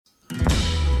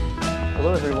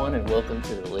Hello, everyone, and welcome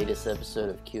to the latest episode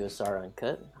of QSR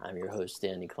Uncut. I'm your host,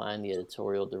 Danny Klein, the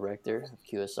editorial director of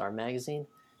QSR Magazine.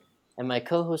 And my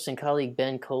co-host and colleague,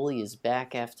 Ben Coley, is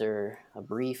back after a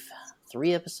brief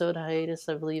 3-episode hiatus,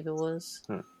 I believe it was.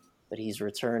 But he's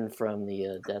returned from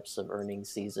the depths of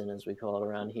earnings season, as we call it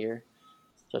around here,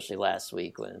 especially last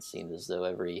week when it seemed as though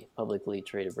every publicly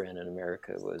traded brand in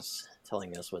America was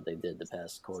telling us what they did the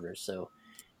past quarter. So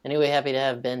anyway, happy to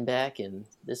have Ben back. And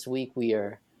this week we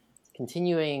are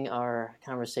continuing our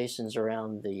conversations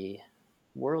around the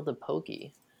world of Poke.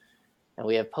 And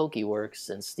we have Pokeworks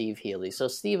and Steve Heeley. So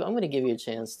Steve, I'm going to give you a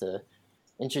chance to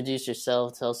introduce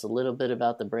yourself, tell us a little bit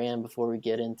about the brand before we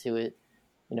get into it.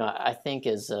 You know, I think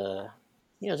as a,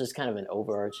 just kind of an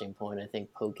overarching point, I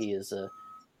think Poke is a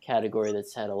category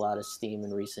that's had a lot of steam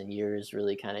in recent years,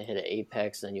 really kind of hit an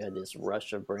apex. And you had this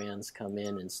rush of brands come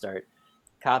in and start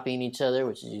copying each other,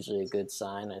 which is usually a good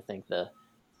sign. I think the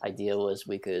idea was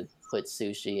we could put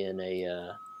sushi in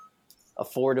a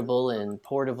affordable and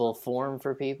portable form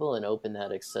for people and open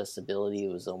that accessibility.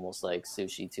 It was almost like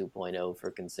sushi 2.0 for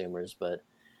consumers. But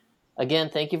again,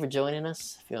 thank you for joining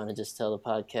us. If you want to just tell the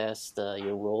podcast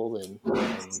your role and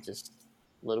just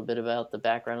a little bit about the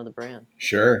background of the brand.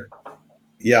 Sure.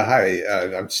 Yeah.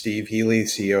 Hi, I'm Steve Heeley,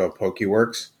 CEO of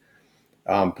Pokeworks.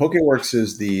 Pokeworks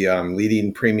is the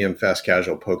leading premium fast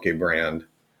casual poke brand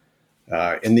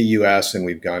in the U.S., and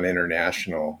we've gone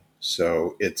international.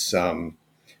 So it's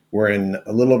we're in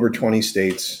a little over 20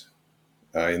 states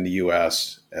in the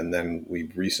U.S., and then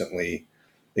we've recently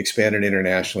expanded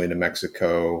internationally to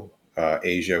Mexico,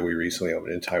 Asia. We recently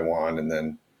opened in Taiwan, and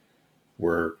then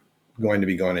we're going to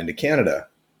be going into Canada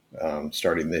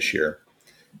starting this year.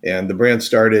 And the brand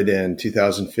started in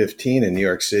 2015 in New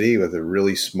York City with a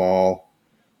really small,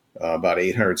 about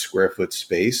 800 square foot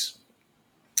space.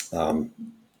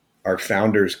 Our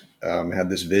founders had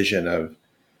this vision of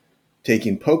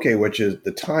taking poke, which at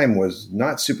the time was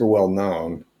not super well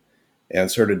known,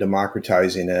 and sort of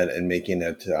democratizing it and making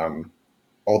it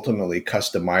ultimately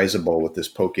customizable with this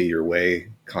poke your way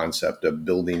concept of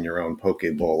building your own poke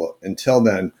bowl. Until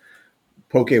then,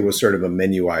 poke was sort of a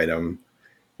menu item,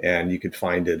 and you could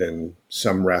find it in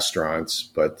some restaurants,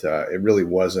 but it really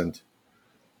wasn't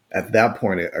at that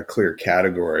point a clear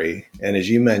category. And as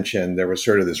you mentioned, there was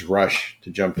sort of this rush to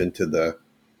jump into the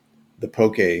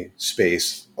poke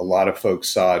space. A lot of folks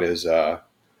saw it as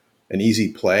an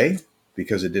easy play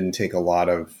because it didn't take a lot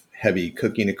of heavy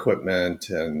cooking equipment,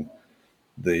 and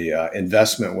the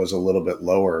investment was a little bit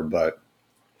lower. But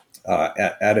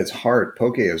at its heart,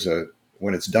 poke is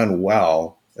when it's done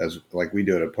well, as like we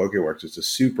do it at Pokeworks, it's a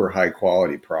super high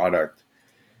quality product,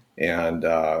 and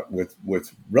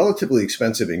with relatively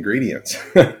expensive ingredients.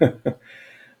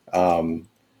 I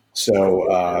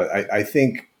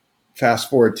think fast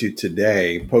forward to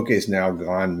today, poke is now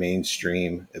gone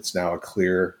mainstream. It's now a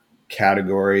clear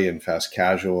category in fast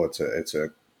casual. It's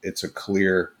a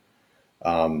clear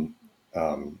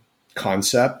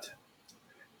concept,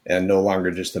 and no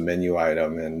longer just a menu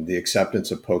item. And the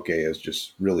acceptance of poke has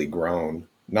just really grown,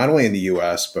 not only in the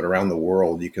U.S., but around the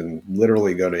world. You can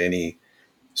literally go to any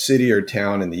city or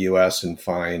town in the U.S. and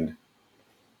find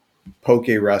poke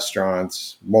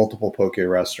restaurants, multiple poke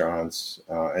restaurants,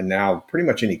 and now pretty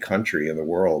much any country in the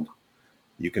world,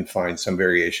 you can find some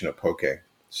variation of poke.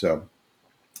 So,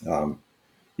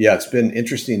 it's been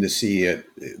interesting to see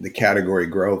the category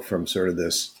grow from sort of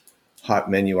this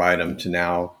hot menu item to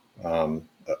now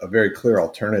a very clear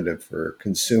alternative for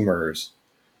consumers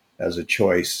as a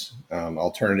choice,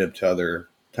 alternative to other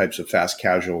types of fast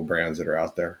casual brands that are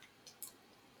out there.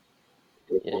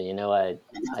 Yeah, I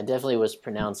definitely was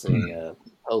pronouncing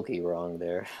poke wrong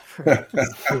there.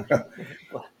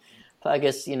 I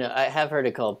guess, I have heard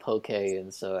it called poke,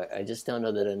 and so I just don't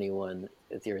know that anyone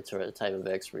with your type of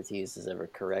expertise has ever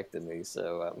corrected me.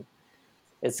 So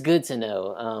it's good to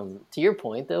know. To your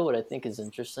point, though, what I think is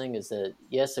interesting is that,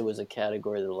 yes, it was a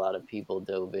category that a lot of people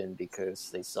dove in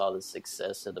because they saw the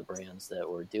success of the brands that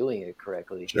were doing it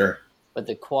correctly. Sure. But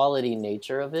the quality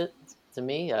nature of it, to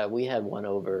me, we had one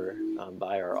over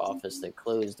by our office that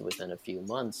closed within a few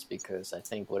months because I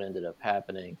think what ended up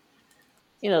happening,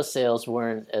 sales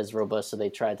weren't as robust, so they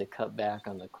tried to cut back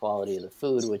on the quality of the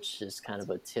food, which is kind of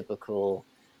a typical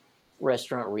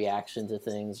restaurant reaction to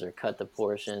things, or cut the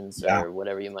portions or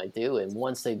whatever you might do. And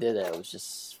once they did that, it was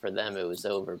just, for them, it was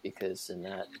over, because in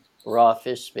that raw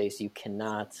fish space, you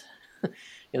cannot...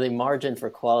 the margin for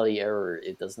quality error,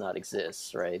 it does not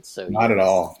exist, right? So not at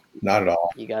all.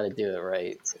 You got to do it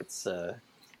right. It's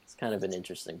kind of an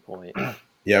interesting point.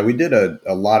 Yeah, we did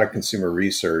a lot of consumer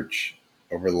research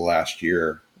over the last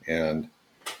year, and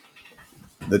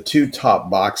the two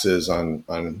top boxes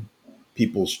on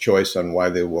people's choice on why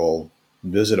they will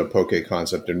visit a poke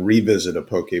concept and revisit a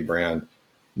poke brand.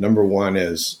 Number one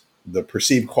is the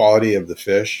perceived quality of the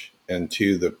fish, and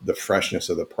two, the freshness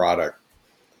of the product.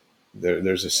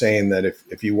 There's a saying that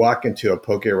if you walk into a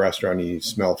poke restaurant and you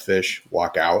smell fish,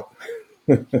 walk out.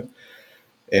 And,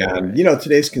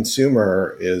 today's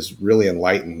consumer is really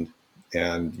enlightened,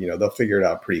 and, they'll figure it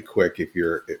out pretty quick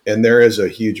and there is a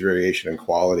huge variation in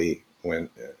quality and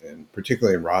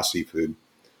particularly in raw seafood,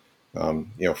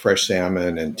 fresh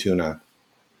salmon and tuna.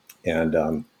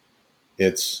 And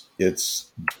it's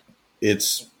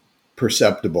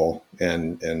perceptible,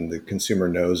 and the consumer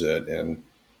knows it. And,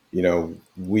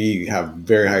 we have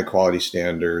very high quality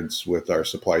standards with our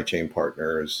supply chain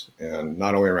partners, and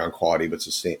not only around quality, but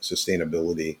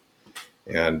sustainability.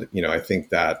 And, I think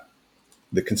that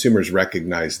the consumers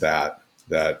recognize that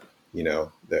they're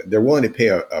willing to pay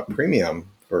a premium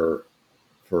for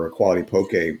a quality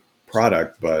poke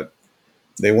product, but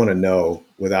they want to know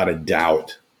without a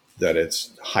doubt that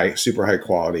it's super high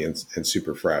quality and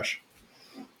super fresh.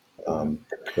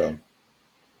 So.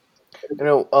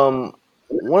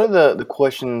 One of the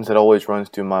questions that always runs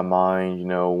through my mind,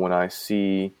 when I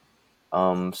see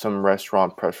some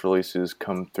restaurant press releases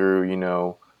come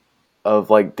through,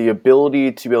 of like the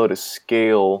ability to be able to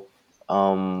scale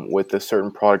with a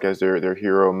certain product as their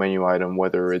hero menu item,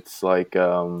 whether it's like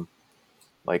I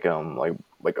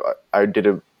did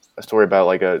a story about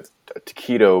like a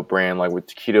taquito brand, like with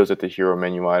taquitos at the hero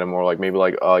menu item, or like maybe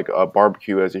like a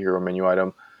barbecue as a hero menu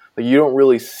item. Like you don't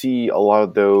really see a lot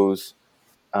of those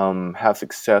have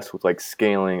success with like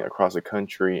scaling across the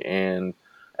country, and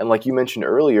like you mentioned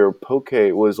earlier, poke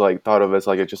was like thought of as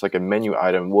like just like a menu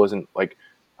item. It wasn't like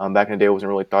back in the day, it wasn't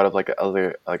really thought of like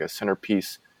a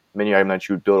centerpiece menu item that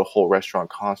you would build a whole restaurant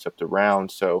concept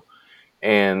around. So,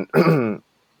 and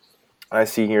I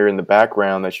see here in the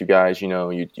background that you guys,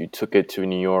 you took it to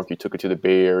New York, you took it to the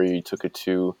Bay Area, you took it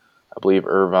to, I believe,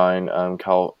 Irvine,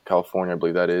 California, I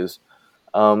believe that is.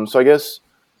 So I guess,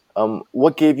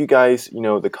 what gave you guys,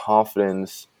 the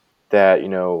confidence that,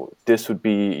 this would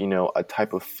be, a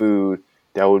type of food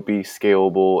that would be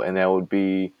scalable and that would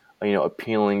be,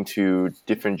 appealing to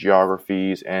different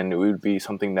geographies, and it would be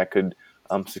something that could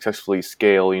successfully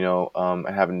scale, and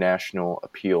have a national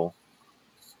appeal?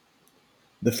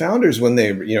 The founders, when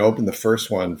they opened the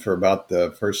first one, for about the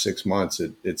first 6 months,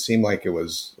 it seemed like it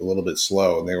was a little bit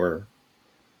slow, and they were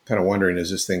kind of wondering,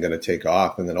 is this thing going to take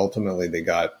off? And then ultimately they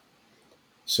got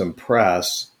some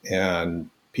press, and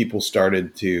people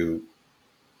started to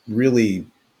really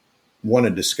want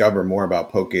to discover more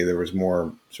about poke. There was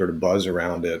more sort of buzz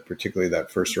around it, particularly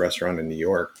that first restaurant in New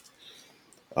York.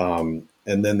 And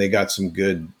then they got some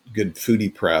good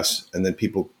foodie press, and then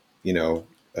people,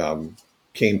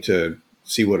 came to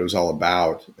see what it was all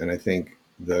about. And I think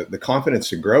the confidence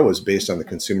to grow was based on the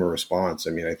consumer response.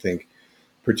 I mean, I think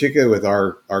particularly with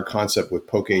our concept with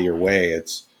Poke Your Way,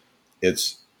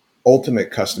 it's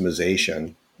ultimate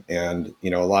customization. And,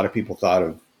 a lot of people thought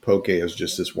of Poke as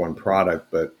just this one product,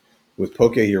 but with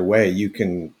Poke Your Way, you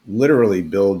can literally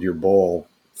build your bowl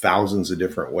thousands of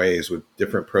different ways with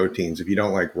different proteins. If you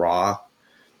don't like raw,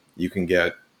 you can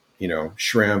get,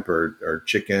 shrimp or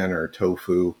chicken or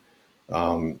tofu,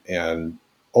 and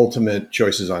ultimate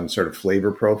choices on sort of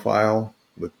flavor profile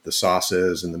with the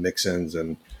sauces and the mix-ins.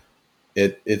 And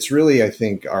it's really, I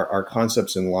think, our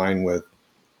concepts in line with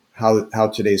how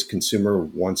today's consumer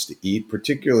wants to eat,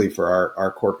 particularly for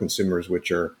our core consumers, which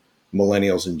are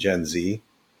millennials and Gen Z.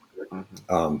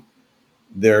 Mm-hmm.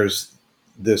 There's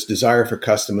this desire for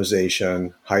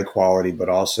customization, high quality, but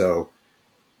also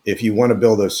if you want to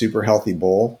build a super healthy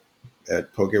bowl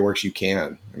at Pokeworks, you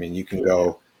can. I mean, you can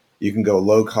go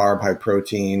low carb, high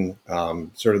protein,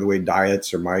 sort of the way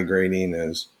diets are migrating.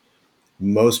 As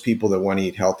most people that want to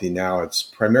eat healthy now, it's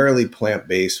primarily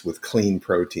plant-based with clean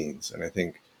proteins. And I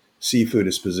think seafood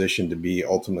is positioned to be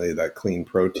ultimately that clean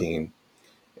protein.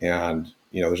 And,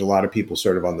 there's a lot of people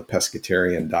sort of on the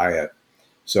pescatarian diet.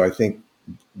 So I think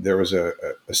there was a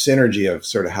synergy of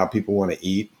sort of how people want to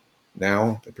eat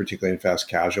now, particularly in fast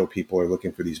casual. People are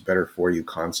looking for these better for you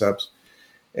concepts.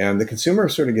 And the consumer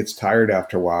sort of gets tired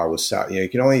after a while with you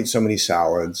can only eat so many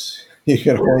salads. You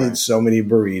can only eat so many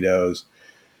burritos.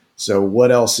 So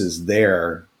what else is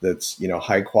there that's,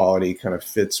 high quality, kind of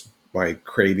fits my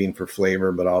craving for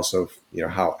flavor, but also,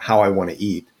 how I want to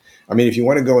eat. I mean, if you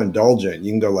want to go indulgent,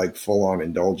 you can go like full on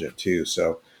indulgent too.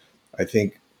 So I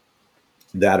think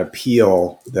that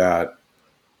appeal that,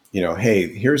 hey,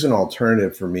 here's an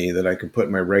alternative for me that I can put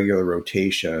in my regular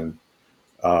rotation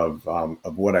of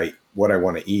what I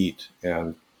want to eat.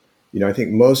 And, I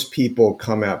think most people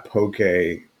come at poke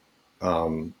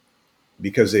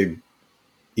because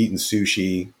eaten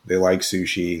sushi. They like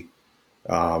sushi.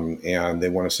 And they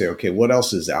want to say, okay, what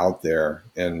else is out there?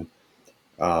 And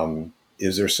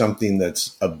is there something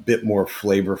that's a bit more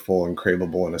flavorful and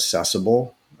craveable and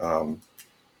accessible?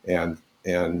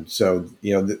 And so,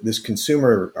 this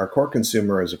consumer, our core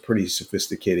consumer, is a pretty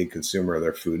sophisticated consumer.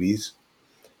 They're foodies.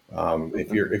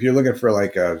 If you're looking for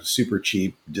like a super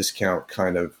cheap discount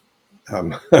kind of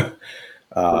um,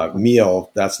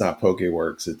 meal, that's not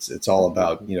Pokeworks. It's all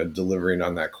about delivering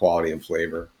on that quality and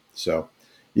flavor. So,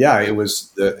 yeah, it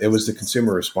was the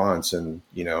consumer response, and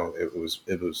it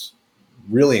was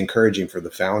really encouraging for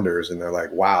the founders, and they're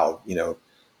like, wow,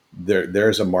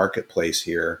 there's a marketplace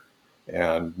here,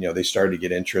 and they started to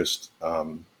get interest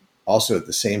also at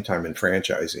the same time in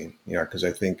franchising, because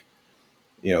I think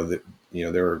that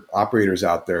there were operators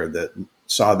out there that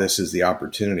saw this as the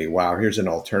opportunity. Wow, here's an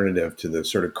alternative to the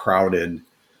sort of crowded,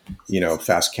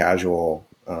 fast casual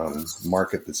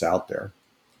market that's out there.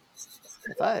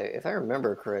 If I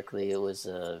remember correctly, it was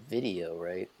a video,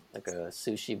 right? Like a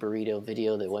sushi burrito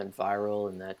video that went viral,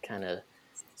 and that kind of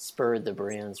spurred the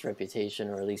brand's reputation,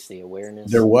 or at least the There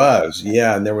awareness. was,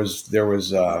 yeah, and there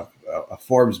was a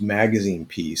Forbes magazine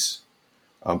piece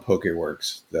on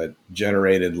Pokeworks that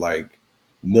generated like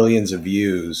millions of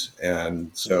views,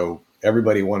 and so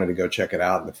everybody wanted to go check it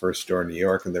out in the first store in New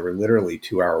York, and there were literally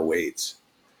 2-hour waits,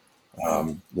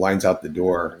 lines out the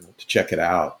door to check it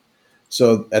out.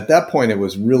 So at that point, it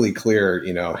was really clear,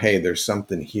 hey, there's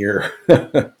something here,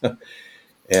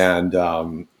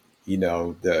 and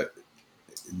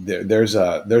there's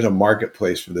a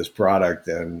marketplace for this product,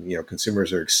 and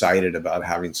consumers are excited about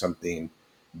having something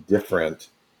different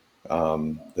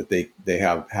that they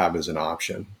have as an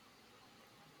option.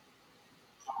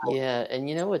 Yeah,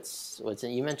 and what's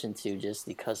you mentioned too, just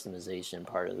the customization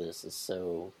part of this is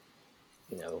so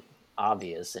you know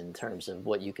obvious in terms of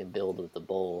what you can build with the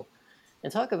bowl,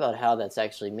 and talk about how that's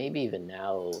actually maybe even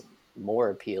now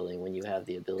more appealing when you have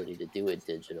the ability to do it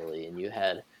digitally, and you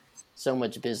had so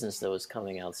much business that was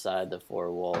coming outside the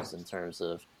four walls in terms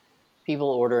of people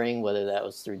ordering, whether that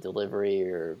was through delivery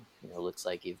or looks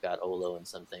like you've got Olo and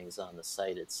some things on the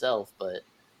site itself. But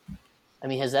I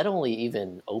mean, has that only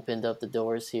even opened up the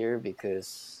doors here?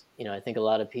 Because I think a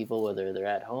lot of people, whether they're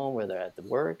at home or they're at the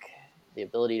work, the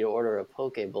ability to order a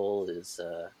poke bowl is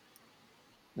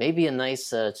maybe a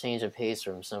nice change of pace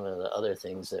from some of the other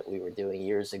things that we were doing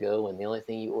years ago, when the only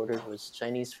thing you ordered was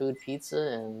Chinese food, pizza,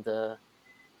 and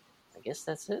I guess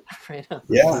that's it right now.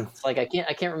 Yeah, It's like I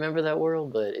can't remember that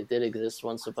world, but it did exist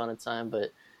once upon a time.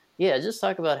 But yeah, just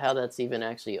talk about how that's even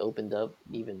actually opened up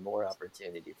even more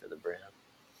opportunity for the brand.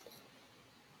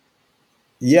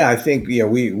 yeah, I think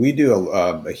we do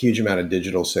a huge amount of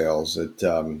digital sales. It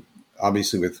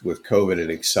obviously with COVID,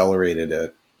 it accelerated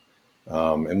it,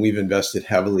 and we've invested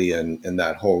heavily in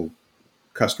that whole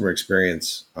customer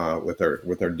experience with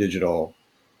our digital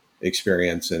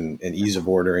experience and ease of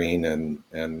ordering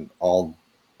and all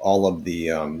of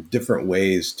the different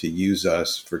ways to use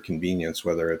us for convenience,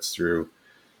 whether it's through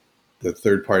the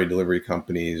third party delivery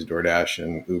companies, DoorDash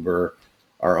and Uber,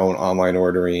 our own online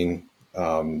ordering,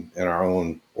 and our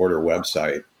own order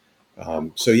website.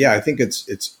 So yeah, I think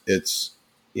it's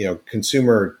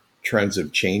consumer trends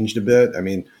have changed a bit. I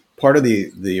mean, part of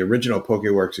the original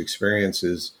Pokeworks experience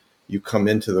is you come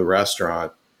into the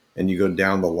restaurant and you go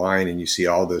down the line and you see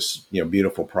all this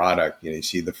beautiful product. You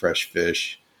see the fresh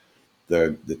fish.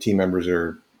 The team members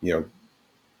are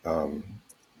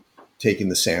taking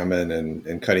the salmon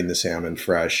and cutting the salmon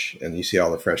fresh, and you see all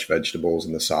the fresh vegetables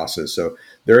and the sauces. So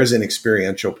there is an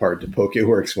experiential part to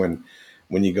Pokeworks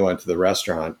when you go into the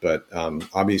restaurant. But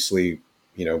obviously,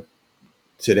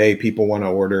 today people want to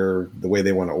order the way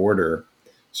they want to order.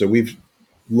 So we've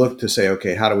looked to say,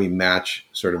 okay, how do we match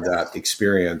sort of that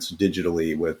experience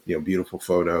digitally with beautiful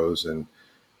photos and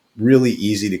really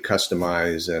easy to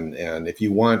customize. And if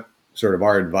you want sort of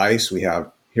our advice,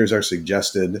 here's our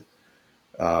suggested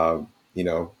kind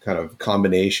of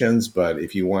combinations. But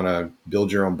if you want to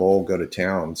build your own bowl, go to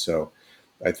town. So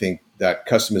I think that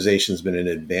customization has been an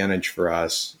advantage for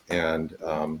us. And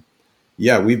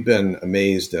yeah, we've been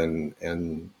amazed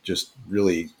and just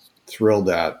really thrilled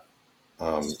at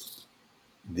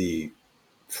the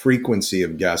frequency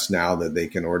of guests now that they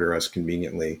can order us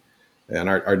conveniently. And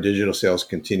our digital sales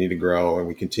continue to grow, and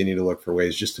we continue to look for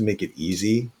ways just to make it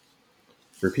easy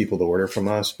for people to order from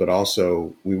us. But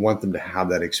also, we want them to have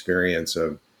that experience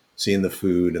of seeing the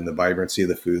food and the vibrancy of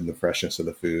the food and the freshness of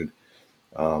the food.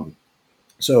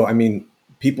 So, I mean,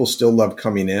 people still love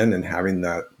coming in and having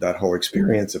that whole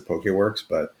experience at Pokeworks.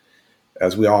 But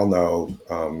as we all know,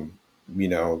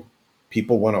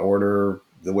 people want to order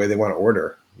the way they want to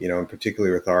order, and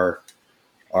particularly with our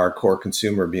our core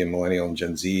consumer being millennial and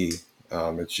Gen Z,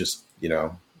 it's just,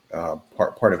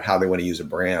 part of how they want to use a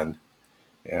brand.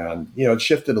 And, it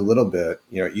shifted a little bit.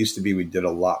 It used to be we did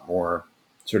a lot more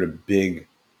sort of big,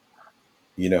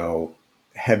 you know,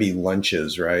 heavy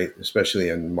lunches, right? Especially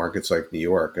in markets like New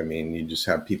York. I mean, you just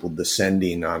have people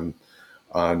descending on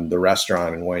the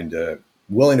restaurant and willing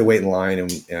to wait in line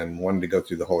and wanting to go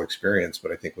through the whole experience.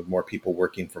 But I think with more people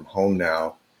working from home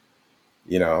now,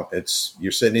 it's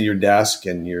you're sitting at your desk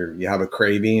and you have a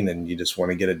craving and you just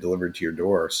want to get it delivered to your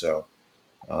door. So,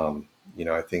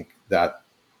 I think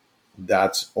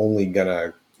that's only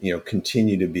gonna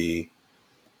continue to be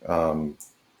um,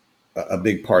 a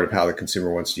big part of how the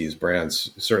consumer wants to use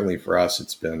brands. Certainly for us,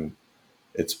 it's been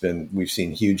we've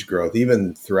seen huge growth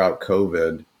even throughout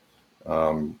COVID.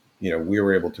 We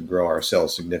were able to grow our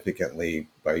sales significantly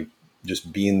by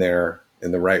just being there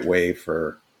in the right way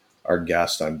for our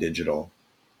guests on digital.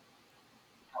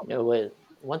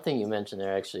 One thing you mentioned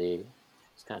there actually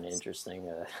is kind of interesting.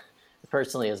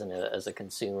 Personally, as a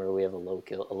consumer, we have a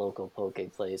local poke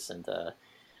place, and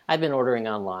I've been ordering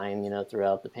online,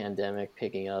 throughout the pandemic,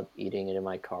 picking up, eating it in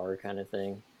my car, kind of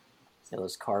thing.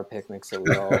 Those car picnics that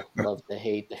we all love to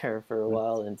hate there for a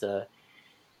while, and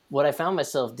what I found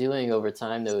myself doing over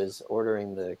time, though, is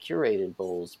ordering the curated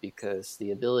bowls because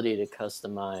the ability to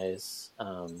customize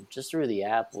just through the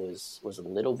app was a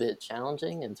little bit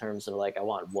challenging in terms of like I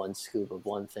want one scoop of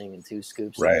one thing and two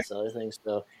scoops of Right. this other thing.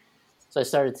 So I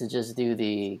started to just do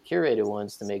the curated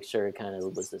ones to make sure it kind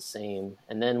of was the same.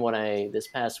 And then when this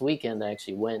past weekend, I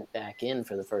actually went back in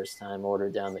for the first time,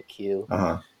 ordered down the queue,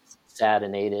 Uh-huh. sat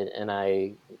and ate it, and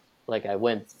I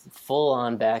went full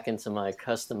on back into my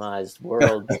customized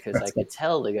world because I could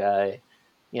tell the guy,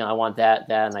 I want that,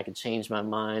 and I could change my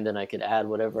mind and I could add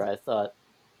whatever I thought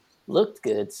looked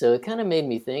good. So it kind of made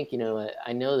me think,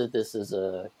 I know that this is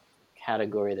a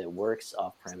category that works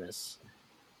off premise,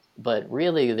 but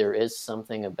really there is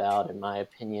something about, in my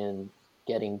opinion,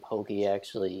 getting poke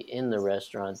actually in the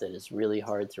restaurant that is really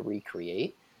hard to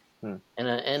recreate. Hmm.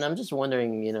 And I'm just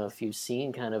wondering, if you've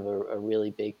seen kind of a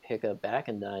really big pickup back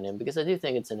in dine-in, because I do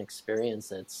think it's an experience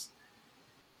that's,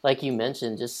 like you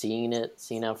mentioned, just seeing it,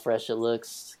 seeing how fresh it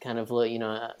looks, kind of look,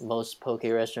 most poke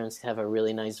restaurants have a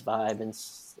really nice vibe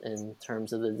in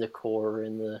terms of the decor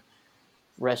and the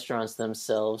restaurants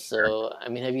themselves. So, I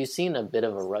mean, have you seen a bit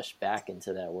of a rush back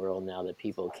into that world now that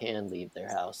people can leave their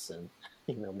house and,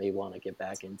 may want to get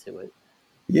back into it?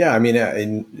 Yeah, I mean,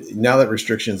 and now that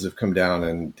restrictions have come down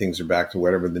and things are back to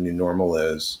whatever the new normal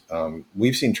is,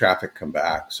 we've seen traffic come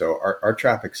back. So our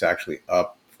traffic's actually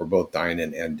up for both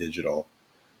dine-in and digital.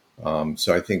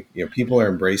 So I think people are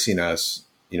embracing us,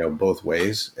 both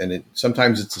ways, and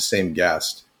sometimes it's the same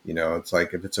guest. It's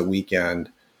like if it's a weekend,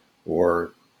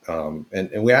 or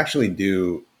and we actually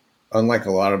do, unlike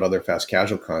a lot of other fast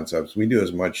casual concepts, we do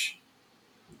as much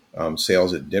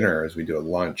sales at dinner as we do at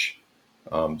lunch.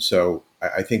 So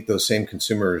I think those same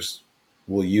consumers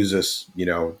will use us,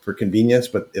 for convenience,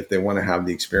 but if they want to have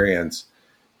the experience,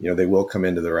 they will come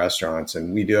into the restaurants,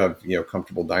 and we do have,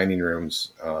 comfortable dining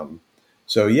rooms.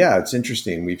 So yeah, it's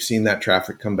interesting. We've seen that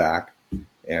traffic come back,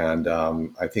 and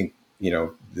I think,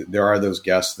 there are those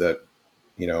guests that,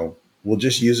 will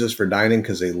just use us for dining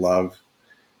because they love.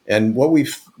 And what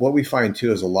we find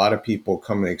too is a lot of people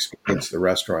come and experience the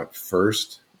restaurant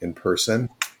first in person.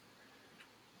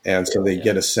 And so they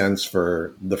get a sense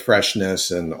for the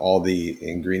freshness and all the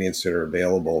ingredients that are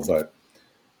available. But,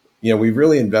 we've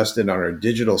really invested on our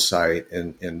digital site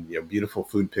and beautiful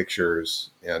food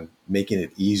pictures and making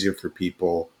it easier for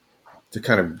people to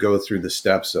kind of go through the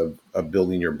steps of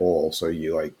building your bowl. So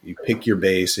you pick your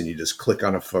base and you just click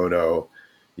on a photo.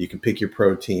 You can pick your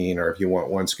protein, or if you want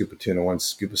one scoop of tuna, one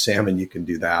scoop of salmon, you can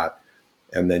do that.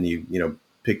 And then you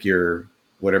pick your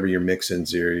whatever your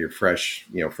mix-ins are, your fresh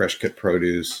cut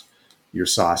produce, your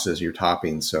sauces, your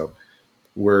toppings. So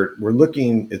we're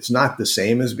looking. It's not the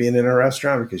same as being in a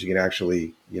restaurant because you can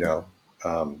actually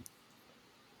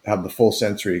have the full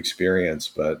sensory experience.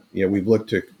 But we've looked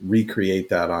to recreate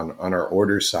that on our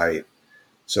order site,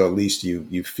 so at least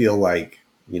you feel like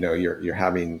you're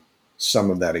having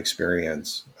some of that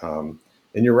experience. And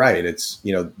you're right. It's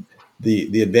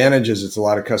the advantage is it's a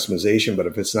lot of customization, but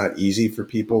if it's not easy for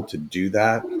people to do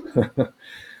that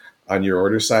on your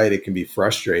order site, it can be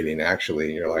frustrating actually.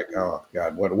 And you're like, oh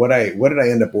God, what did I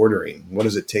end up ordering? What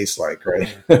does it taste like?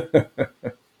 Right.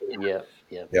 Yeah,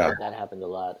 yeah, Yeah. that happened a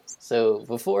lot. So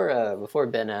before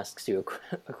Ben asks you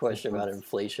a question about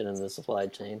inflation in the supply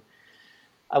chain,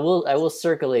 I will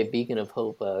circle a beacon of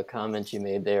hope comment you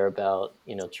made there about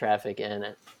traffic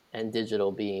and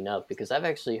digital being up, because I've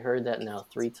actually heard that now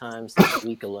 3 times this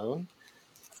week alone.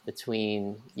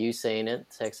 between you saying it,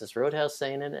 Texas Roadhouse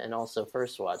saying it, and also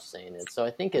First Watch saying it. So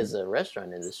I think as a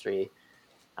restaurant industry,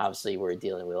 obviously we're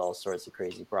dealing with all sorts of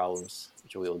crazy problems,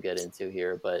 which we will get into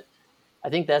here. But I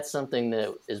think that's something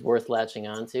that is worth latching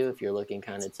onto if you're looking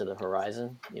kind of to the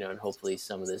horizon, and hopefully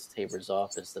some of this tapers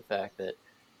off, is the fact that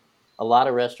a lot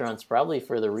of restaurants, probably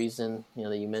for the reason,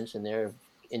 that you mentioned there, of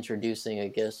introducing a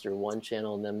guest through one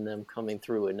channel and then them coming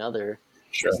through another,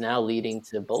 Sure. is now leading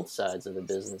to both sides of the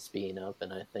business being up.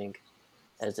 And I think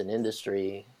as an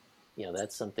industry,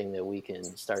 that's something that we can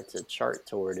start to chart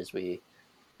toward as we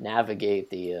navigate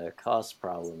the cost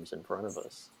problems in front of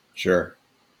us. Sure.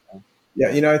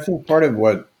 Yeah, I think part of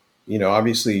what,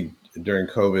 obviously during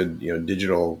COVID,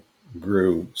 digital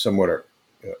grew somewhat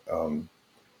um,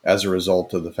 as a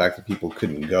result of the fact that people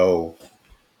couldn't go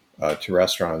to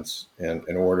restaurants and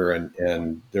order.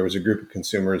 And there was a group of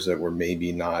consumers that were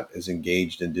maybe not as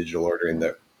engaged in digital ordering,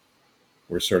 that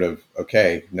were sort of,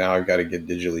 okay, now I've got to get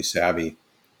digitally savvy.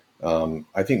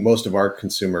 I think most of our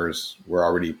consumers were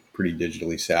already pretty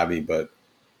digitally savvy, but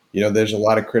there's a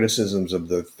lot of criticisms of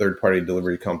the third-party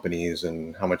delivery companies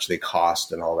and how much they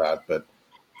cost and all that. But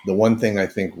the one thing I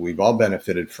think we've all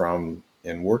benefited from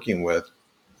in working with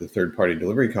the third-party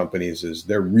delivery companies is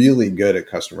they're really good at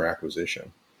customer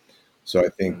acquisition. So I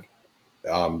think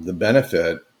the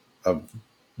benefit of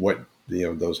what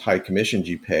those high commissions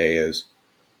you pay is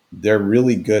they're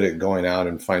really good at going out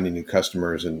and finding new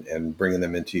customers and bringing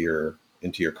them into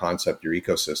your concept, your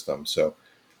ecosystem. So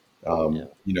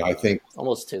I think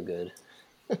almost too good.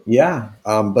 yeah,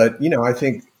 but I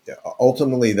think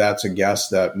ultimately that's a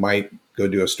guest that might go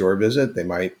do a store visit. They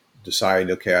might decide,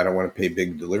 okay, I don't want to pay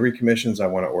big delivery commissions. I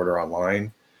want to order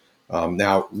online.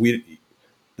 Now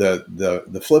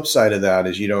the flip side of that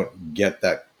is you don't get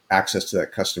that access to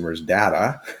that customer's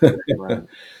data. Right.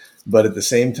 But at the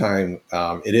same time,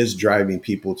 it is driving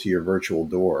people to your virtual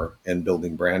door and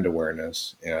building brand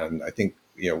awareness. And I think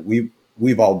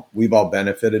we've all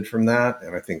benefited from that.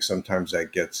 And I think sometimes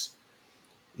that gets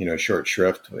short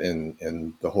shrift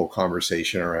in the whole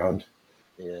conversation around.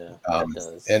 Yeah, that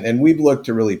does. And we've looked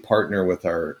to really partner with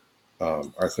our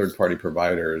third party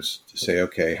providers to say,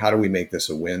 okay, how do we make this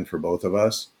a win for both of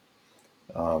us?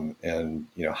 And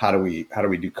how do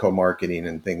we do co-marketing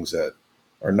and things that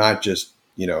are not just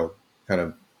kind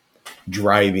of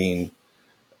driving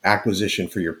acquisition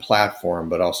for your platform,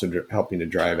 but also helping to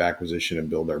drive acquisition and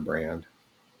build our brand.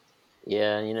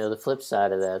 Yeah, and the flip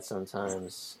side of that,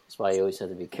 sometimes that's why you always have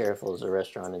to be careful as a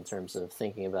restaurant in terms of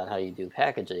thinking about how you do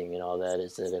packaging and all that,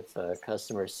 is that if a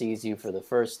customer sees you for the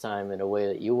first time in a way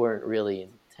that you weren't really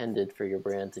intended for your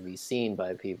brand to be seen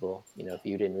by people, if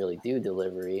you didn't really do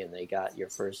delivery and they got your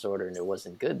first order and it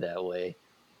wasn't good that way,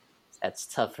 that's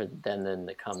tough for them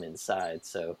to come inside.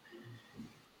 So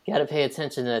got to pay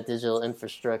attention to that digital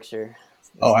infrastructure.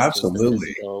 Oh, Not just the absolutely.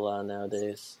 physical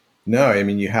nowadays. No, I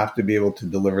mean, you have to be able to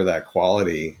deliver that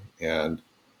quality. And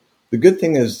the good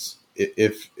thing is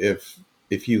if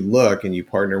you look and you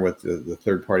partner with the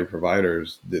third party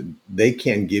providers, they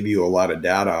can give you a lot of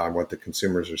data on what the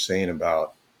consumers are saying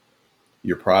about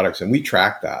your products. And we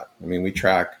track that. I mean, we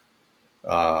track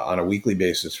on a weekly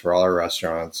basis for all our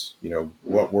restaurants,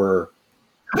 what we're,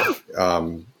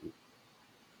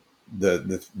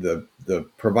 the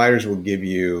providers will give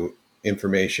you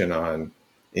information on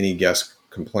any guest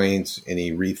complaints,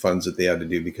 any refunds that they had to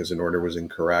do because an order was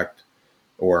incorrect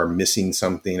or missing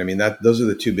something. I mean, those are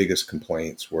the two biggest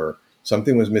complaints, where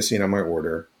something was missing on my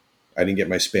order, I didn't get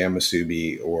my spam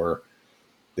musubi, or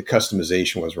the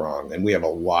customization was wrong. And we have a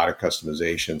lot of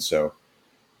customization. So,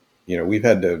 we've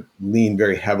had to lean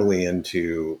very heavily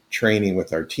into training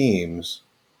with our teams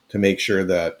to make sure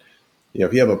that,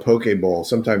 if you have a poke bowl,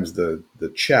 sometimes the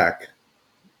check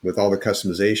with all the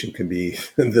customization can be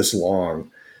this long.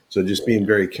 So just being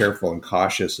very careful and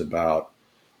cautious about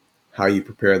how you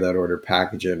prepare that order,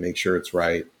 package it, make sure it's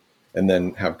right, and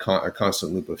then have a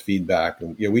constant loop of feedback.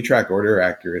 And we track order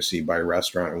accuracy by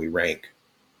restaurant, and we rank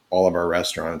all of our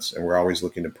restaurants, and we're always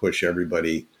looking to push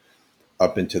everybody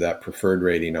up into that preferred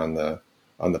rating on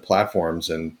the platforms.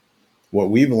 And what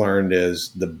we've learned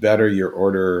is the better your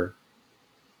order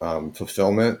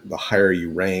fulfillment, the higher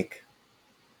you rank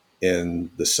in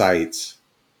the sites.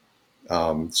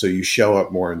 So you show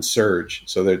up more in search.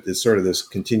 So that it's sort of this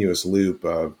continuous loop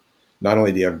of not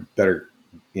only do you have better,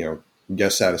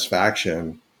 guest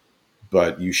satisfaction,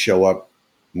 but you show up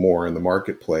more in the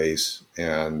marketplace.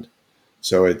 And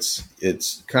so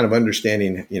it's kind of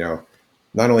understanding,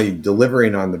 not only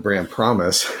delivering on the brand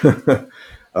promise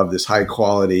of this high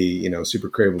quality, super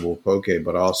craveable poke,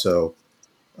 but also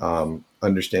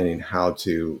understanding how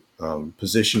to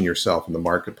position yourself in the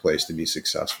marketplace to be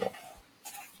successful.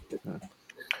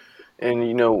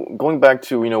 And going back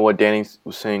to what Danny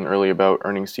was saying earlier about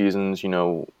earnings seasons,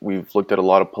 we've looked at a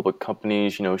lot of public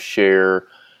companies, share,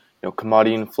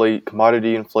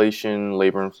 commodity inflation,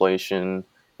 labor inflation,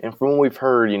 and from what we've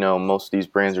heard, most of these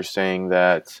brands are saying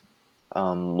that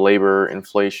labor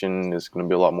inflation is going to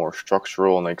be a lot more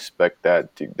structural, and they expect that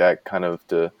kind of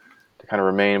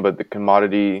remain. But the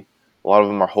commodity, a lot of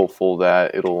them are hopeful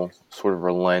that it'll sort of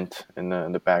relent in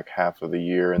the back half of the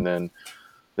year, and then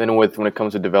when it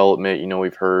comes to development,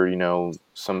 we've heard,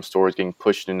 some stores getting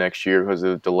pushed to next year because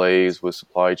of delays with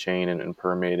supply chain and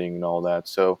permitting and all that.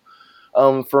 So,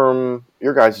 from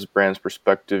your guys' brand's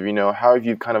perspective, how have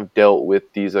you kind of dealt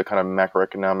with these kind of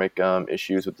macroeconomic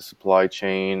issues with the supply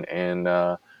chain and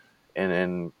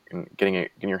getting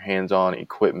your hands on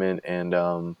equipment and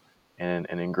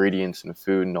ingredients and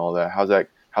food and all that? How's that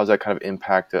kind of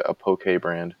impact a poke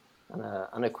brand?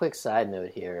 On a quick side note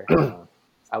here,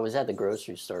 I was at the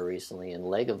grocery store recently, and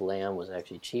leg of lamb was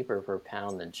actually cheaper per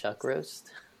pound than chuck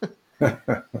roast.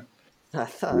 I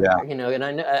thought, Yeah.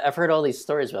 and I've heard all these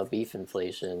stories about beef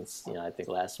inflations. I think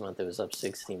last month it was up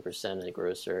 16% in a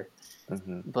grocer.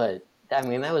 Mm-hmm. But I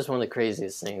mean, that was one of the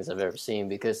craziest things I've ever seen,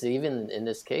 because even in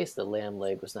this case, the lamb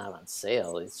leg was not on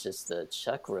sale. It's just the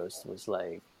chuck roast was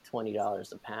like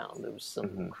 $20 a pound. It was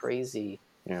some crazy.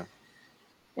 Yeah.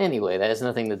 Anyway, that has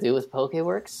nothing to do with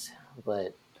Pokeworks,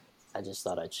 but I just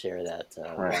thought I'd share that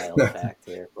Right. wild fact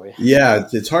here for you. Yeah,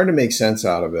 it's hard to make sense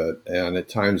out of it, and at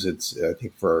times I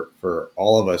think for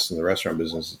all of us in the restaurant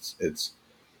business, it's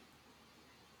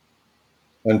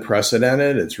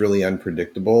unprecedented. It's really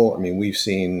unpredictable. I mean, we've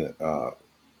seen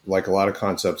like a lot of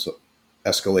concepts,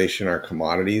 escalation in our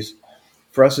commodities.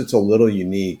 For us, it's a little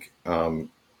unique. Most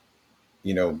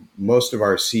of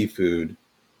our seafood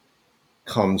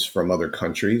comes from other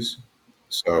countries.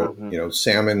 So,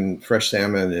 fresh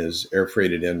salmon is air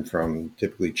freighted in from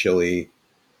typically Chile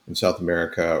in South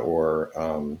America, or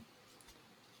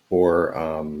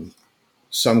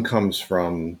some comes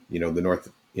from the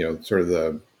north, sort of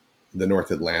the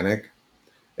North Atlantic,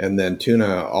 and then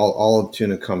tuna. All of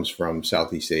tuna comes from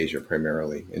Southeast Asia,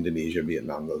 primarily Indonesia,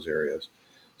 Vietnam, those areas.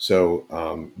 So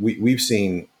we've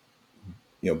seen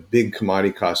big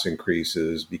commodity cost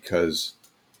increases because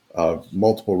of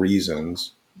multiple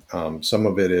reasons. Some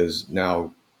of it is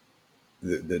now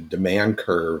the demand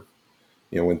curve.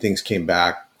 When things came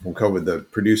back from COVID, the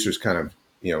producers kind of,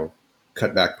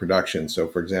 cut back production. So,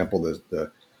 for example, the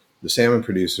salmon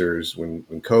producers, when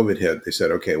COVID hit, they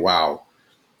said, okay, wow,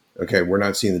 okay, we're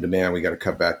not seeing the demand. We got to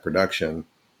cut back production.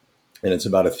 And it's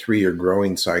about a 3-year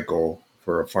growing cycle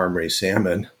for a farm-raised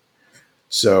salmon.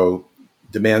 So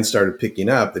demand started picking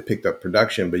up. They picked up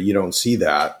production, but you don't see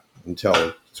that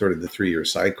until sort of the 3-year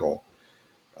cycle.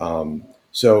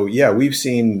 So yeah, we've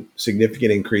seen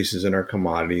significant increases in our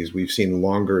commodities. We've seen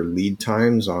longer lead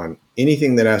times on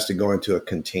anything that has to go into a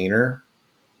container.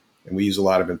 And we use a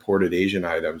lot of imported Asian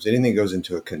items. Anything that goes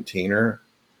into a container,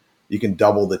 you can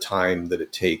double the time that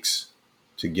it takes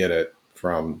to get it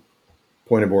from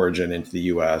point of origin into the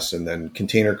US. And then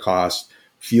container costs,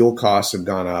 fuel costs have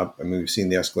gone up. I mean, we've seen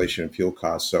the escalation in fuel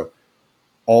costs. So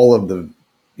all of the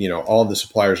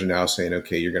suppliers are now saying,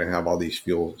 okay, you're going to have all these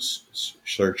fuel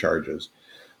surcharges.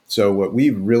 So what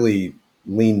we've really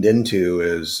leaned into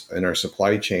is in our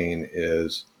supply chain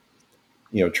is,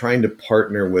 trying to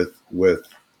partner with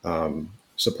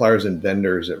suppliers and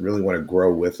vendors that really want to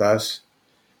grow with us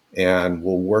and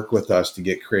will work with us to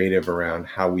get creative around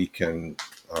how we can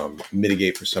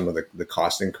mitigate for some of the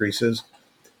cost increases.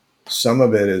 Some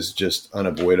of it is just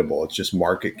unavoidable. It's just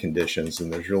market conditions,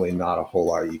 and there's really not a whole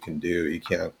lot you can do. You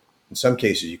can't, in some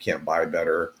cases, you can't buy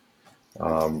better.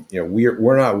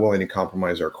 We're not willing to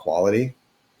compromise our quality.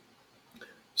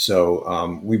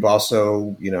 So we've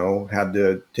also, had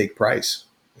to take price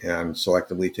and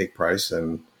selectively take price,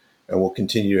 and we'll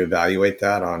continue to evaluate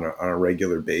that on a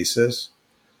regular basis.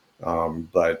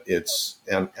 But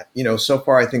so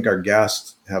far, I think our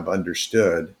guests have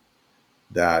understood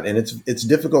that, and it's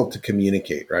difficult to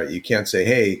communicate, right? You can't say,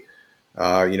 hey,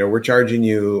 we're charging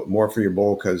you more for your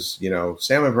bowl because,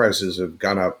 salmon prices have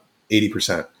gone up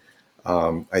 80%.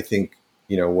 I think,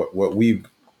 what we've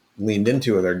leaned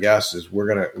into with our guests is we're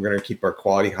gonna keep our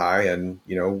quality high, and,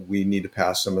 we need to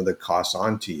pass some of the costs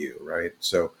on to you, right?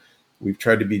 So we've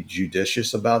tried to be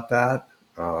judicious about that,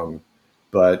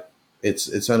 but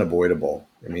it's unavoidable.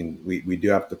 I mean, we do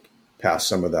have to pass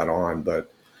some of that on,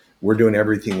 but we're doing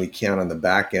everything we can on the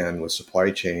back end with supply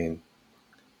chain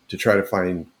to try to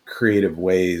find creative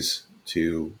ways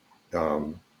to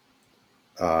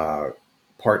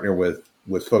partner with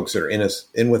folks that are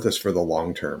in with us for the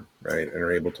long term, right, and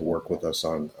are able to work with us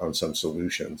on some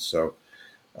solutions. So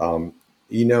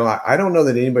I don't know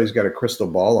that anybody's got a crystal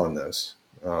ball on this,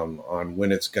 on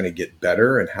when it's going to get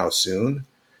better and how soon.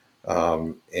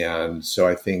 And so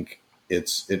I think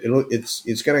it's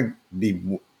going to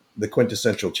be the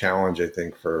quintessential challenge, I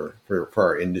think, for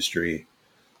our industry,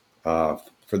 for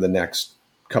the next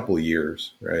couple of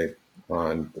years, right?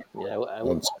 On Yeah,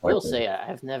 on I supply will chain. say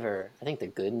I've never. I think the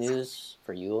good news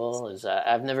for you all is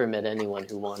I've never met anyone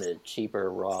who wanted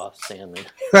cheaper raw salmon.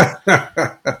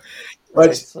 But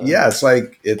Right, so yeah,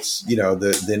 it's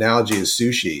the analogy is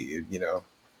sushi.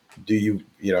 Do you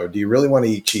really want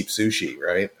to eat cheap sushi,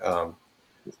 right? Hmm.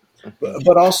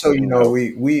 But also, No.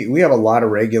 we have a lot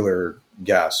of regular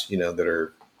guests, that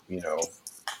are,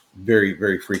 very,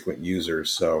 very frequent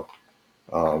users. So,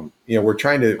 we're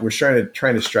trying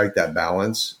to strike that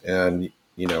balance, and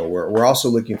we're also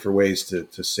looking for ways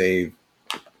to save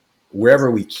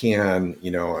wherever we can,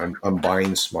 on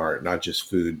buying smart, not just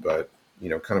food, but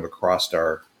kind of across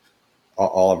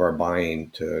all of our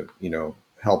buying to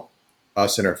help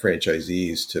us and our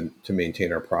franchisees to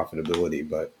maintain our profitability.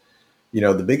 But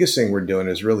the biggest thing we're doing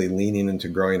is really leaning into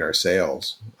growing our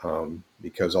sales,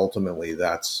 because ultimately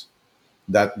that's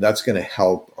going to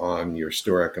help on your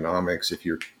store economics. If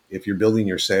you're building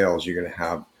your sales, you're going to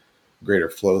have greater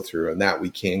flow through, and that we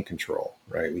can control,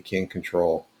 right? We can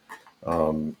control,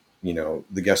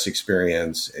 the guest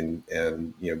experience, and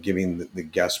giving the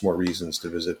guests more reasons to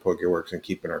visit Pokeworks and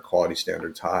keeping our quality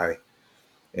standards high.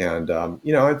 And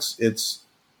it's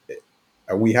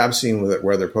we have seen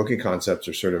where other Poke concepts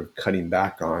are sort of cutting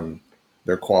back on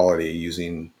their quality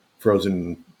using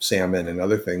frozen salmon and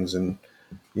other things, and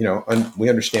we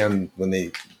understand when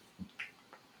they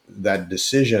that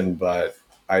decision, but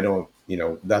I don't,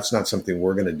 that's not something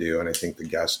we're going to do. And I think the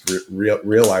guest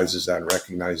realizes that and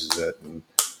recognizes it. And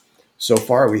so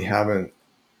far, we haven't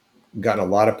gotten a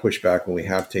lot of pushback when we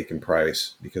have taken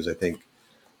price, because I think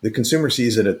the consumer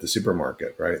sees it at the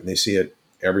supermarket, right? And they see it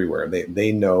everywhere.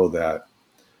 They know that,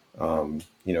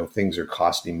 things are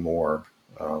costing more.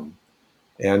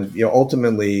 And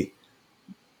ultimately,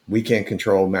 we can't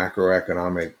control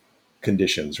macroeconomic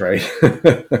conditions, right?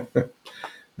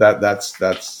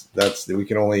 That's we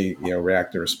can only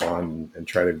react and respond, and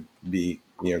try to be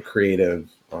creative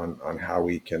on how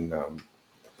we can,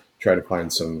 try to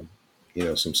find some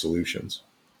solutions.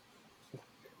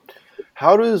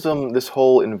 How does this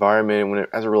whole environment,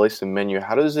 as it relates to menu,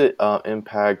 how does it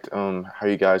impact how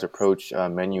you guys approach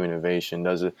menu innovation?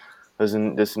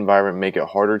 Doesn't this environment make it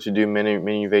harder to do menu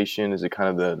innovation? Is it kind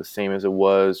of the same as it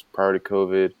was prior to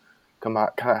COVID?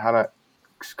 How to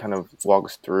kind of walk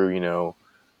us through,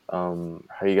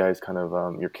 how you guys kind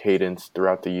of your cadence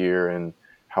throughout the year, and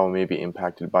how it may be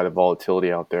impacted by the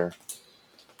volatility out there.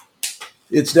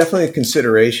 It's definitely a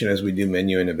consideration as we do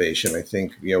menu innovation. I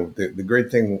think the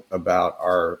great thing about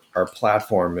our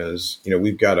platform is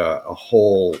we've got a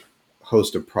whole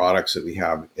host of products that we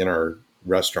have in our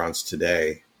restaurants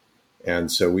today, and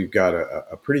so we've got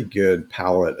a pretty good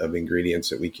palette of ingredients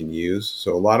that we can use.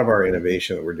 So a lot of our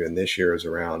innovation that we're doing this year is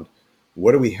around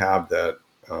what do we have that,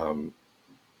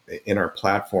 in our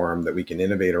platform, that we can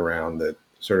innovate around, that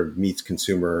sort of meets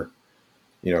consumer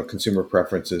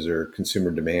preferences or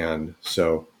consumer demand.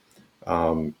 So,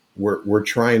 we're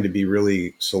trying to be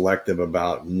really selective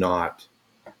about not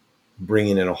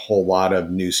bringing in a whole lot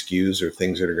of new SKUs or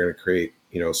things that are going to create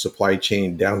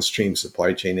downstream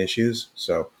supply chain issues.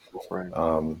 So, Right.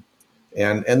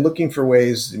 and looking for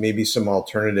ways, maybe some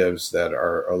alternatives that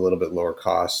are a little bit lower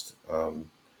cost.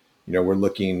 We're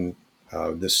looking,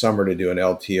 this summer, to do an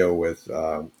LTO with,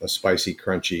 a spicy,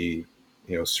 crunchy,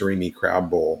 surimi crab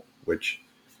bowl, which,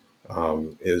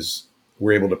 is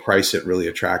we're able to price it really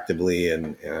attractively,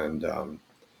 and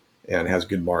has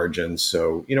good margins.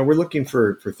 So we're looking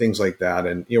for things like that,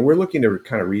 and we're looking to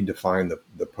kind of redefine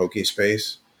the poke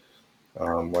space.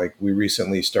 Like we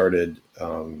recently started,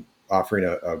 offering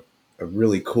a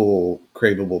really cool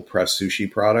craveable pressed sushi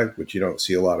product, which you don't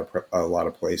see a lot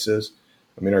of places.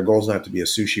 I mean, our goal is not to be a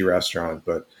sushi restaurant,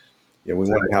 but we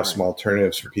want to have some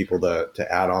alternatives for people to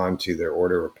add on to their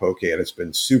order of poke, and it's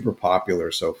been super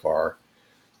popular so far.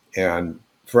 And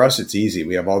for us, it's easy.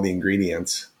 We have all the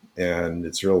ingredients, and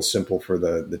it's real simple for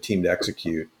the team to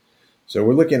execute. So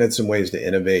we're looking at some ways to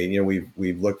innovate.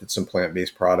 We've looked at some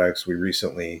plant-based products. We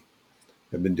recently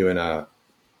have been doing a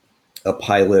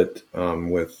pilot,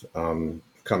 with, a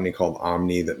company called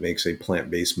Omni that makes a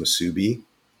plant-based masubi.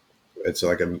 It's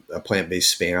like a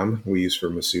plant-based spam we use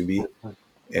for masubi.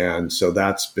 And so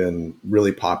that's been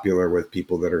really popular with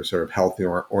people that are sort of healthy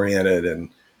oriented, and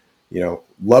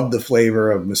love the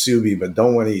flavor of musubi, but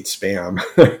don't want to eat Spam.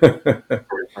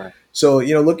 Right. So,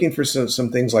 looking for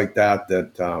some things like that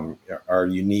are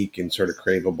unique and sort of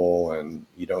craveable, and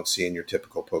you don't see in your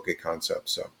typical poke concept.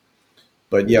 So,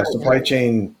 but yeah, supply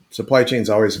chain is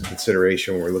always a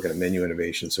consideration when we're looking at menu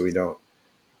innovation, so we don't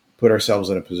put ourselves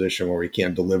in a position where we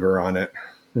can't deliver on it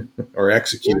or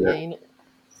execute it.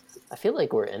 I feel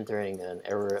like we're entering an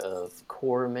era of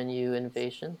core menu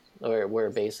innovation, or where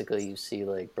basically you see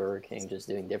like Burger King just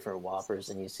doing different Whoppers,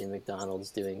 and you see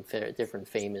McDonald's doing different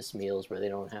famous meals where they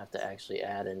don't have to actually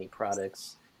add any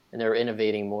products, and they're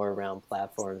innovating more around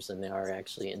platforms than they are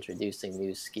actually introducing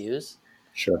new SKUs.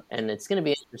 Sure. And it's going to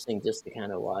be interesting just to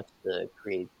kind of watch the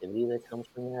creativity that comes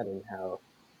from that, and how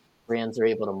brands are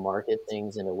able to market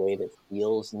things in a way that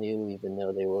feels new, even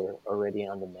though they were already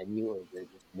on the menu, or they're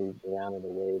just moved around in a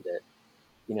way that,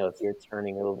 if you're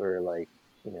turning over like,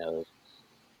 you know,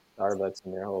 Starbucks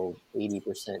and their whole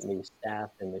 80% new staff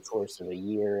in the course of a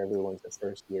year, everyone's a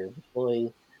first year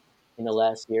employee.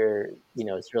 Last year,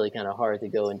 it's really kind of hard to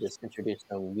go and just introduce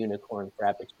some unicorn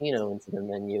frappuccino into the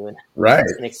menu Right.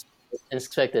 and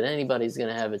expect that anybody's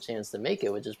going to have a chance to make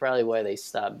it, which is probably why they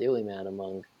stopped doing that,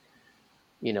 among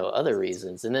other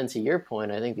reasons. And then to your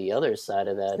point, I think the other side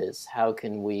of that is, how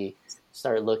can we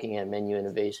start looking at menu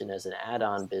innovation as an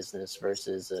add-on business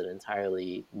versus an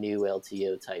entirely new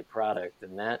LTO type product?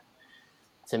 And that,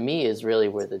 to me, is really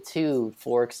where the two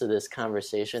forks of this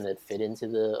conversation that fit into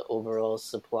the overall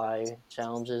supply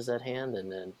challenges at hand,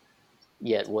 and then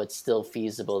yet what's still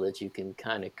feasible that you can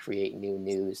kind of create new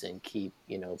news and keep,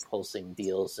 pulsing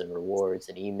deals and rewards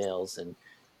and emails and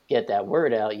get that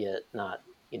word out, yet not,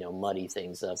 muddy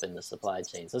things up in the supply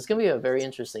chain. So it's going to be a very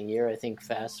interesting year. I think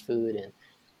fast food and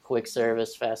quick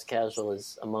service, fast casual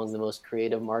is among the most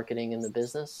creative marketing in the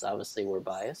business. Obviously, we're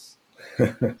biased,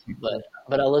 but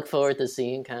I look forward to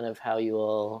seeing kind of how you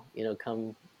all,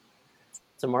 come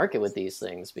to market with these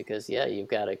things, because yeah, you've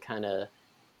got to kind of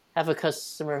have a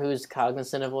customer who's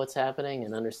cognizant of what's happening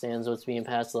and understands what's being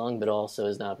passed along, but also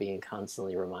is not being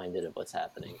constantly reminded of what's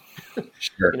happening,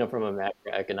 Sure. from a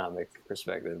macroeconomic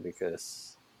perspective,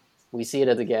 because we see it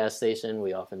at the gas station.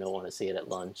 We often don't want to see it at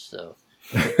lunch. So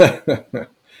Yeah, for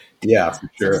it's an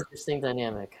sure. interesting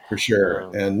dynamic. For sure.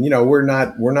 And we're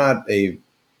not an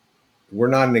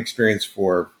experience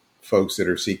for folks that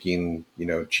are seeking,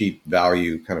 cheap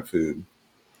value kind of food.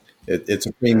 It's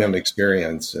a premium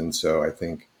experience. And so I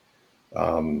think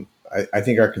our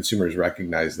consumers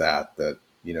recognize that,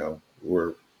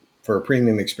 we're, for a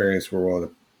premium experience, we're willing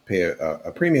to pay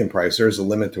a premium price. There's a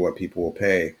limit to what people will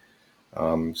pay.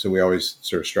 So we always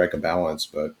sort of strike a balance,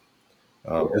 but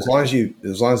as long as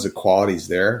the quality's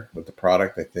there with the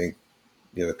product, I think,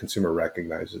 the consumer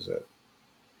recognizes it.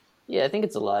 Yeah, I think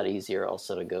it's a lot easier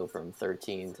also to go from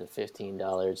 $13 to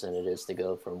 $15 than it is to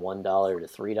go from $1 to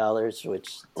 $3,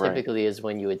 which typically is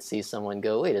when you would see someone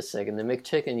go, wait a second, the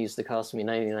McChicken used to cost me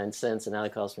 99 cents and now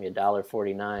it costs me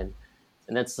 $1.49.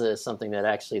 And that's something that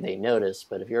actually they notice.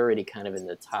 But if you're already kind of in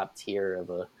the top tier of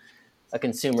a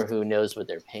consumer who knows what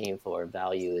they're paying for,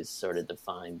 value is sort of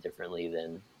defined differently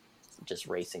than just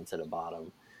racing to the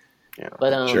bottom. Yeah.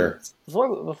 But Sure.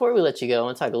 before we let you go, I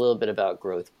want to talk a little bit about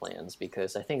growth plans,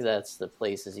 because I think that's the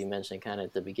place, as you mentioned kind of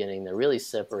at the beginning, that really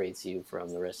separates you from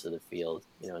the rest of the field,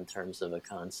 in terms of a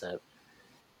concept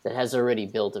that has already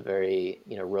built a very,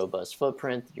 robust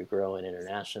footprint. You're growing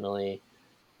internationally.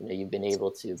 You've been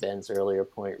able to, Ben's earlier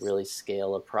point, really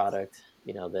scale a product,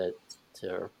 that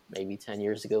to maybe 10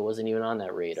 years ago wasn't even on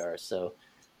that radar. So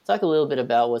talk a little bit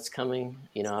about what's coming.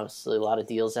 Obviously a lot of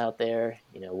deals out there,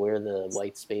 where the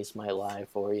white space might lie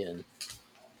for you, and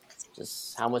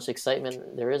just how much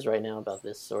excitement there is right now about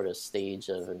this sort of stage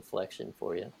of inflection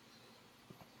for you.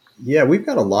 Yeah, we've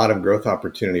got a lot of growth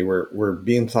opportunity. We're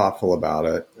being thoughtful about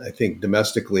it. I think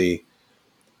domestically,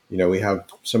 we have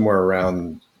somewhere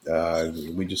around,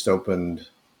 we just opened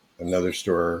another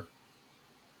store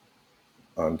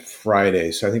on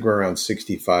Friday. So I think we're around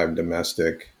 65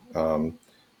 domestic.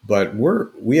 But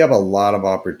we have a lot of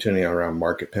opportunity around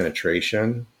market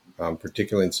penetration,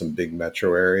 particularly in some big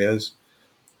metro areas.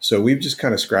 So we've just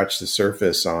kind of scratched the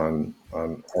surface on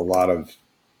a lot of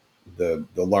the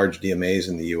large DMAs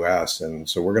in the U.S. And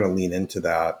so we're going to lean into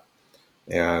that.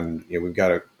 And we've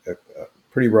got a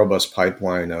pretty robust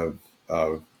pipeline of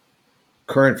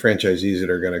current franchisees that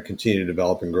are going to continue to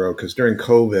develop and grow. Because during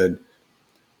COVID,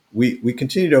 we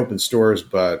continued to open stores,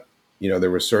 but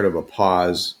there was sort of a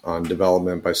pause on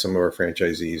development by some of our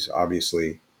franchisees,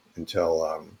 obviously,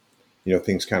 until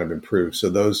things kind of improved. So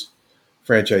those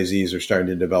franchisees are starting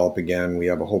to develop again. We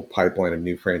have a whole pipeline of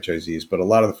new franchisees, but a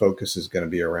lot of the focus is going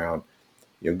to be around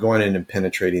going in and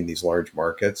penetrating these large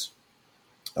markets.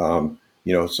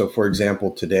 So for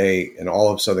example, today in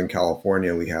all of Southern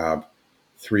California, we have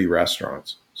 3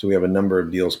 restaurants. So we have a number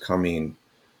of deals coming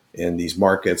in these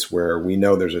markets where we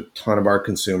know there's a ton of our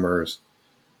consumers.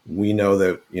 We know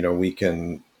that, we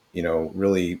can,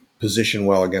 really position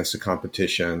well against the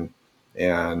competition.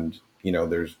 And,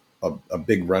 there's a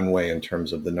big runway in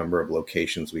terms of the number of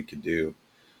locations we could do.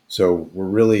 So we're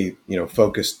really,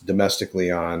 focused domestically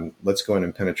on let's go in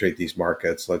and penetrate these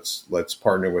markets. Let's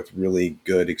partner with really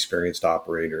good, experienced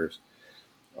operators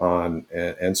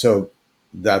and so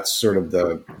that's sort of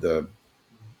the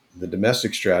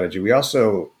domestic strategy. We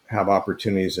also have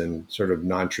opportunities in sort of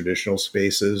non-traditional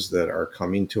spaces that are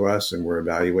coming to us and we're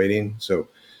evaluating. So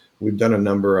we've done a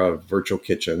number of virtual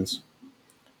kitchens,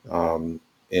 and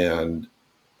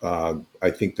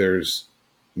I think there's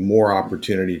more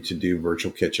opportunity to do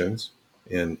virtual kitchens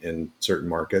in certain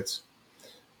markets.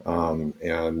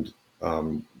 And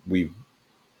we,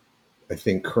 I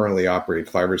think, currently operate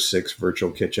 5 or 6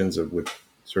 virtual kitchens with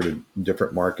sort of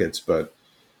different markets, but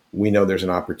we know there's an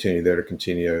opportunity there to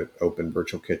continue to open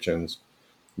virtual kitchens.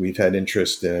 We've had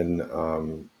interest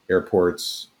in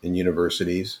airports and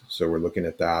universities, so we're looking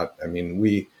at that. I mean,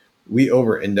 we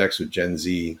over-index with Gen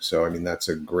Z, so I mean that's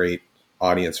a great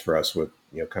audience for us with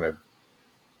kind of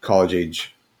college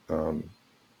age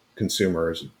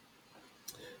consumers.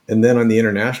 And then on the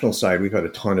international side, we've had a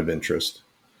ton of interest.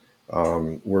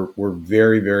 We're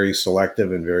very, very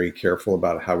selective and very careful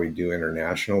about how we do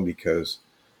international because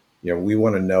we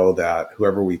want to know that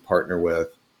whoever we partner with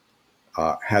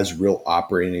has real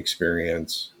operating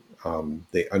experience.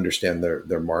 They understand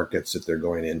their markets that they're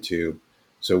going into.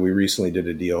 So we recently did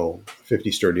a deal,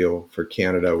 50-store deal for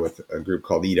Canada with a group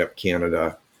called Eat Up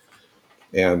Canada.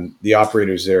 And the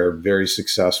operators there are very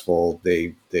successful.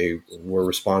 They were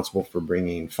responsible for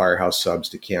bringing Firehouse Subs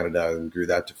to Canada and grew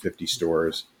that to 50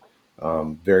 stores.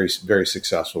 Very, very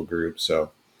successful group.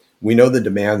 So we know the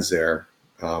demand's there.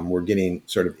 We're getting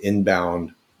sort of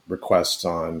inbound requests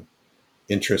on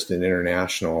interest in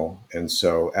international. And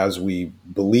so as we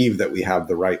believe that we have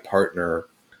the right partner,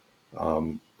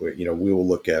 we will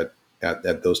look at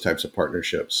those types of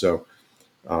partnerships. So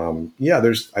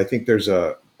I think there's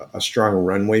a strong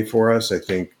runway for us. I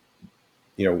think,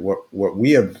 what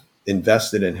we have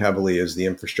invested in heavily is the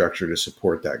infrastructure to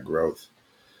support that growth.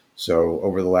 So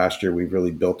over the last year, we've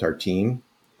really built our team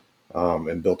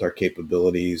and built our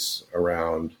capabilities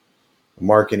around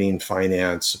marketing,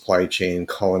 finance, supply chain,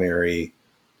 culinary,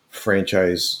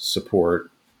 franchise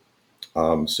support.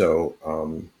 Our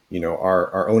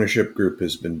ownership group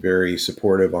has been very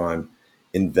supportive on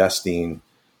investing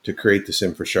to create this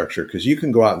infrastructure because you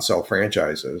can go out and sell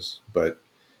franchises, but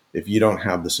if you don't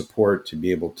have the support to be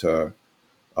able to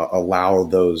allow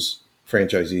those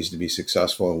franchisees to be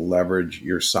successful and leverage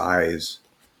your size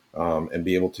and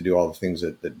be able to do all the things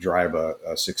that drive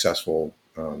a successful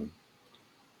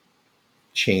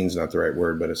chain's not the right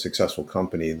word, but a successful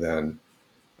company, then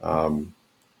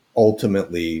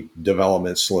ultimately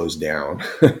development slows down,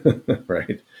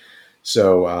 right?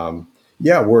 So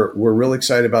we're really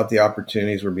excited about the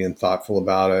opportunities. We're being thoughtful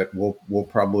about it. We'll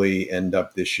probably end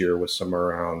up this year with somewhere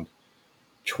around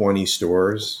 20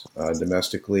 stores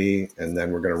domestically, and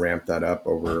then we're going to ramp that up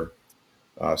over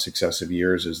successive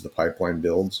years as the pipeline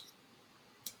builds.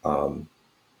 I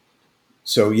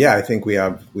think we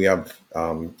have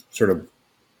sort of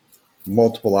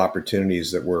multiple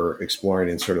opportunities that we're exploring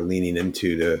and sort of leaning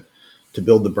into to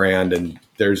build the brand. And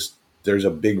there's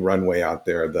a big runway out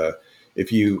there.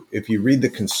 If you read the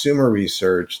consumer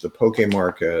research, the poke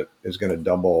market is going to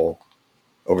double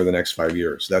over the next 5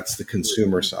 years. That's the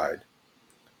consumer side.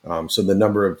 So the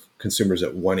number of consumers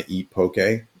that want to eat poke,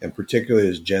 and particularly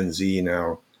as Gen Z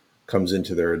now comes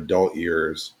into their adult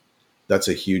years, that's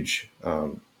a huge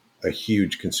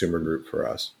consumer group for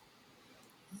us.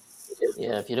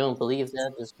 Yeah, if you don't believe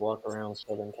that, just walk around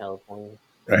Southern California.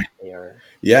 Right. They are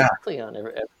Yeah. basically on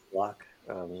every block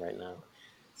right now.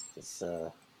 It's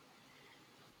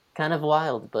kind of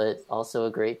wild, but also a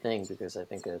great thing because I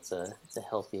think it's a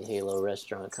healthy Halo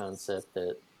restaurant concept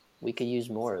that we could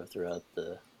use more of throughout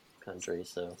the country.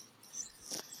 So,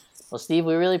 well, Steve,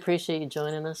 we really appreciate you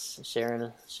joining us,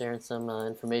 sharing some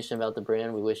information about the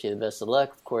brand. We wish you the best of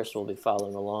luck. Of course, we'll be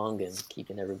following along and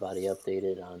keeping everybody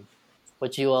updated on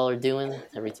what you all are doing.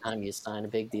 Every time you sign a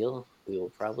big deal, we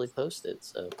will probably post it.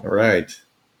 So, All right.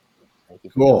 thank you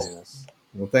for Cool. joining us.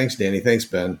 Well, thanks, Danny. Thanks,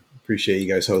 Ben. Appreciate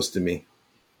you guys hosting me.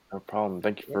 No problem.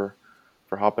 Thank you for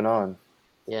hopping on.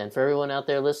 Yeah, and for everyone out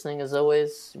there listening, as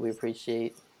always, we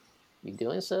appreciate you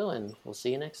doing so, and we'll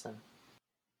see you next time.